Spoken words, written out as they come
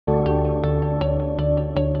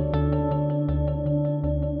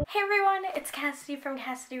it's Cassidy from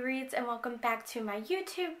Cassidyreads and welcome back to my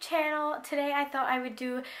YouTube channel. Today I thought I would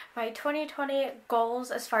do my 2020 goals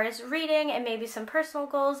as far as reading and maybe some personal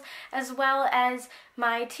goals, as well as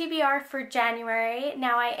my TBR for January.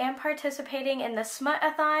 Now I am participating in the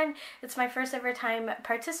Smut-a-thon. It's my first ever time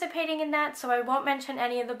participating in that, so I won't mention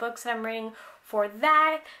any of the books that I'm reading for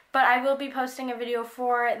that, but I will be posting a video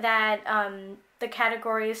for that, the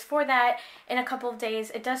categories for that in a couple of days.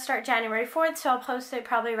 It does start January 4th, so I'll post it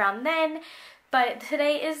probably around then. But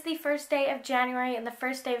today is the first day of January and the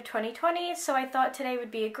first day of 2020, so I thought today would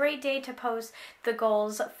be a great day to post the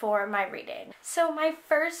goals for my reading. So my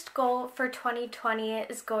first goal for 2020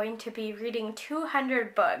 is going to be reading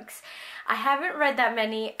 200 books. I haven't read that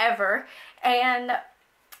many ever, and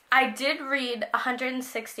I did read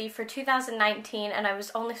 160 for 2019, and I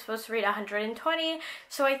was only supposed to read 120,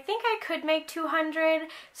 so I think I could make 200,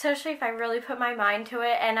 especially if I really put my mind to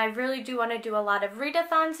it, and I really do want to do a lot of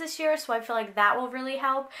readathons this year, so I feel like that will really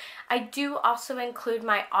help. I do also include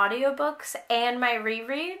my audiobooks and my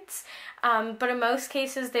rereads, but in most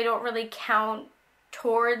cases they don't really count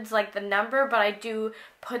towards like the number, but I do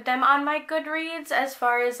put them on my Goodreads as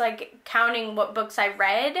far as like counting what books I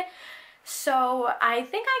read. So I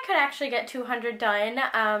think I could actually get 200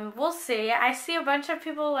 done. We'll see. I see a bunch of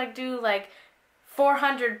people like do like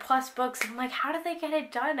 400 plus books. I'm like, how do they get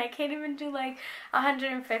it done? I can't even do like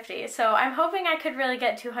 150. So I'm hoping I could really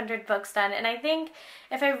get 200 books done, and I think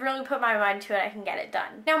if I really put my mind to it, I can get it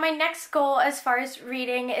done. Now my next goal as far as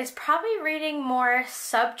reading is probably reading more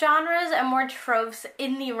subgenres and more tropes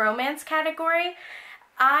in the romance category.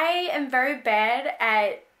 I am very bad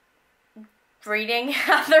at reading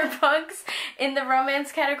other books in the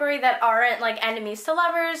romance category that aren't like enemies to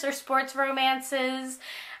lovers or sports romances.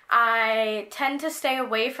 I tend to stay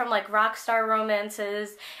away from like rock star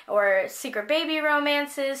romances or secret baby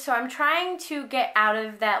romances, so I'm trying to get out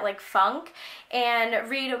of that like funk and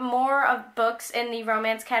read more of books in the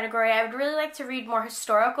romance category. I would really like to read more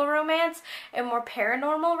historical romance and more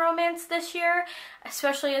paranormal romance this year,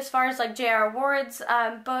 especially as far as like J.R. Ward's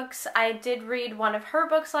books. I did read one of her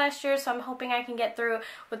books last year, so I'm hoping I can get through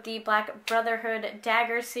with the Black Brotherhood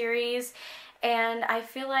Dagger series. And I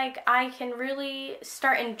feel like I can really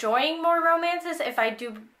start enjoying more romances if I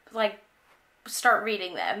do like start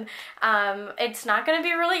reading them. It's not going to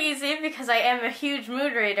be really easy because I am a huge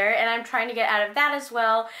mood reader and I'm trying to get out of that as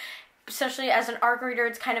well. Especially as an ARC reader,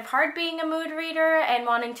 it's kind of hard being a mood reader and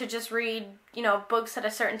wanting to just read, you know, books at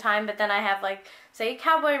a certain time, but then I have like, say,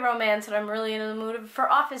 cowboy romance and I'm really in the mood for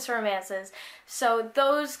office romances. So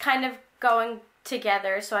those kind of going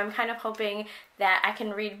together, so I'm kind of hoping that I can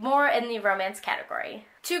read more in the romance category.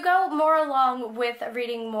 To go more along with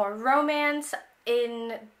reading more romance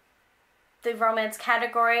in the romance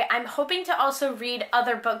category, I'm hoping to also read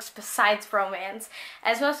other books besides romance.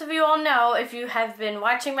 As most of you all know, if you have been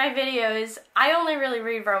watching my videos, I only really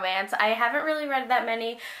read romance. I haven't really read that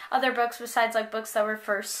many other books besides like books that were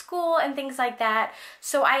for school and things like that.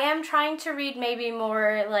 So I am trying to read maybe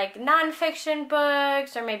more like non-fiction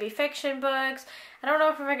books or maybe fiction books. I don't know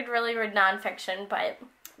if I could really read non-fiction, but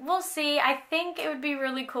we'll see. I think it would be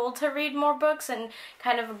really cool to read more books and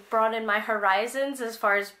kind of broaden my horizons as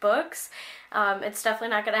far as books. It's definitely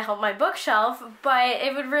not going to help my bookshelf, but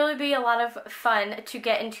it would really be a lot of fun to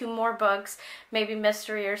get into more books, maybe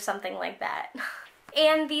mystery or something like that.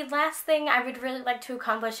 And the last thing I would really like to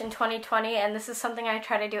accomplish in 2020, and this is something I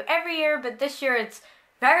try to do every year, but this year it's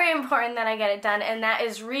very important that I get it done, and that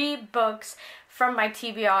is read books from my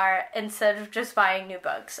TBR instead of just buying new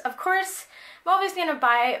books. Of course, I'm always going to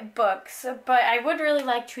buy books, but I would really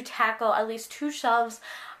like to tackle at least 2 shelves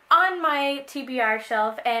on my TBR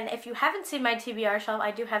shelf. And if you haven't seen my TBR shelf,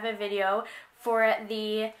 I do have a video for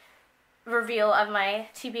the reveal of my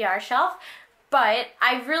TBR shelf. But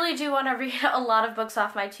I really do want to read a lot of books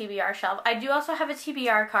off my TBR shelf. I do also have a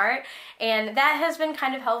TBR cart, and that has been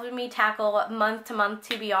kind of helping me tackle month-to-month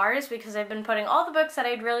TBRs because I've been putting all the books that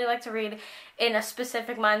I'd really like to read in a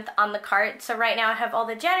specific month on the cart. So right now I have all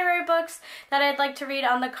the January books that I'd like to read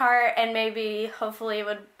on the cart, and maybe hopefully it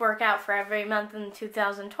would work out for every month in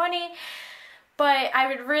 2020. But I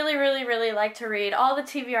would really, really, really like to read all the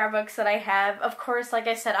TBR books that I have. Of course, like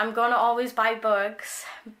I said, I'm going to always buy books,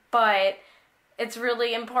 but it's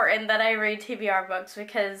really important that I read TBR books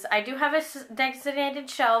because I do have a designated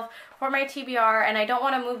shelf for my TBR, and I don't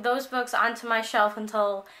want to move those books onto my shelf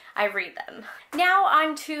until I read them. Now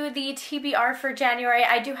on to the TBR for January.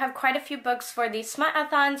 I do have quite a few books for the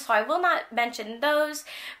Smut-a-thon, so I will not mention those,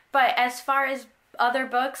 but as far as other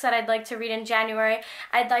books that I'd like to read in January,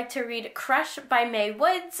 I'd like to read Crush by May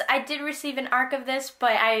Woods. I did receive an ARC of this,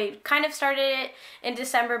 but I kind of started it in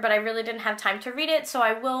December, but I really didn't have time to read it, so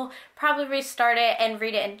I will probably restart it and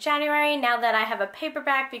read it in January now that I have a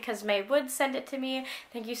paperback because May would send it to me.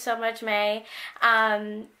 Thank you so much, May.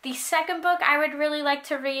 The second book I would really like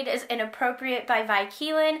to read is Inappropriate by Vi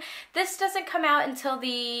Keelan. This doesn't come out until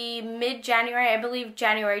the mid-January, I believe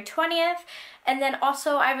January 20th. And then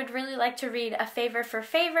also I would really like to read A Favor for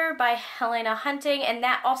Favor by Helena Hunting, and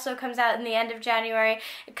that also comes out in the end of January.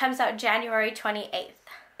 It comes out January 28th.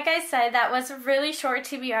 Like I said, that was a really short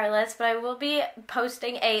TBR list, but I will be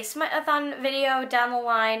posting a Smut-a-thon video down the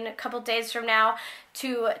line a couple days from now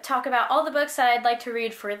to talk about all the books that I'd like to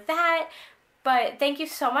read for that. But thank you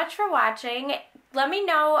so much for watching. Let me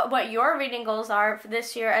know what your reading goals are for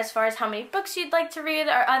this year as far as how many books you'd like to read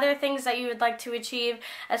or other things that you would like to achieve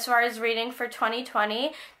as far as reading for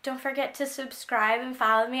 2020. Don't forget to subscribe and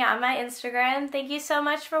follow me on my Instagram. Thank you so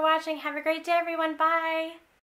much for watching. Have a great day, everyone. Bye!